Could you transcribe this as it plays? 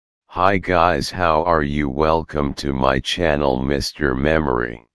Hi guys, how are you? Welcome to my channel Mr.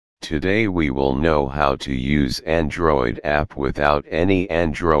 Memory. Today we will know how to use Android app without any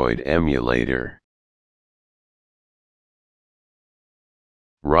Android emulator.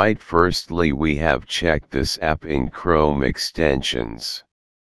 Right, firstly we have checked this app in Chrome extensions.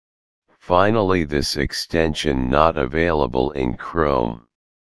 Finally, this extension not available in Chrome.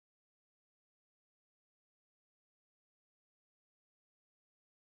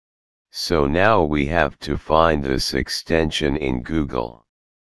 So now we have to find this extension in Google.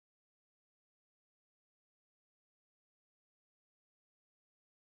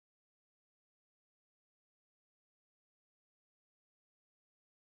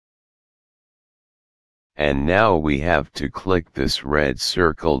 And now we have to click this red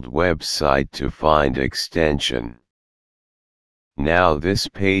circled website to find extension. Now this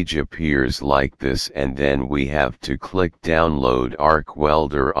page appears like this, and then we have to click download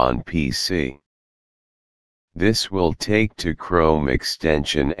Welder on PC. This will take to Chrome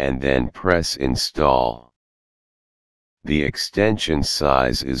extension and then press install. The extension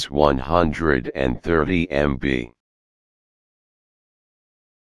size is 130 MB.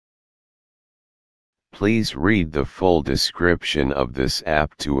 Please read the full description of this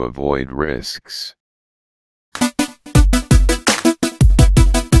app to avoid risks.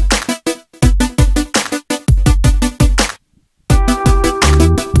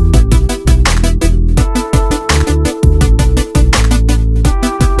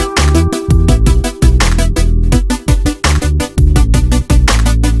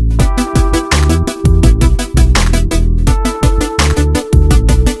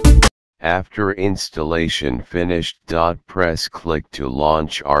 After installation finished, press click to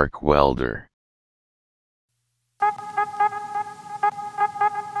launch Welder.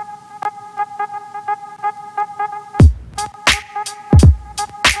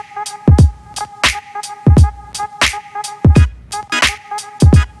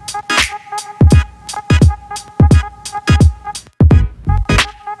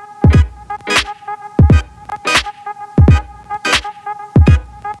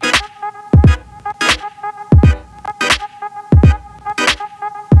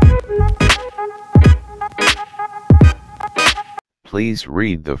 Please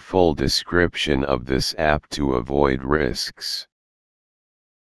read the full description of this app to avoid risks.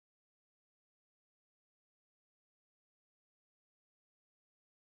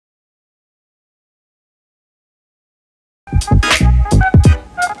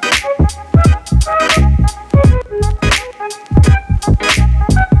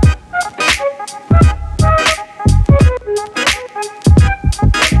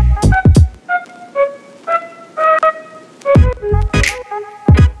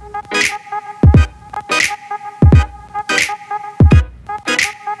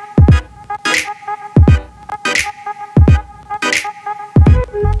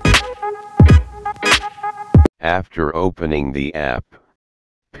 After opening the app,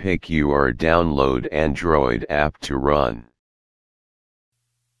 pick your download Android app to run.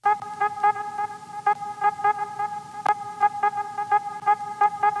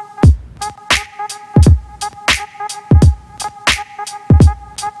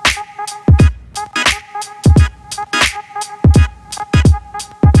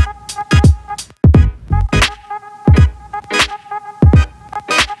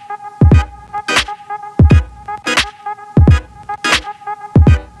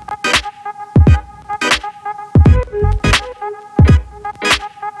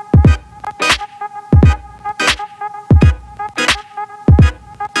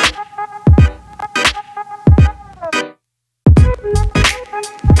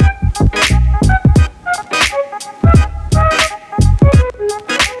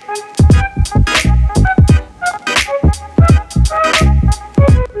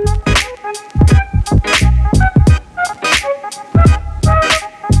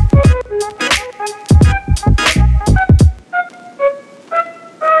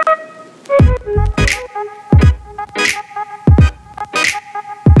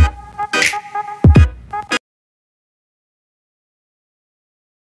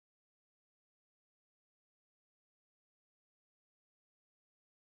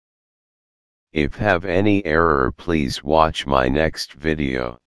 If have any error, please watch my next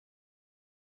video.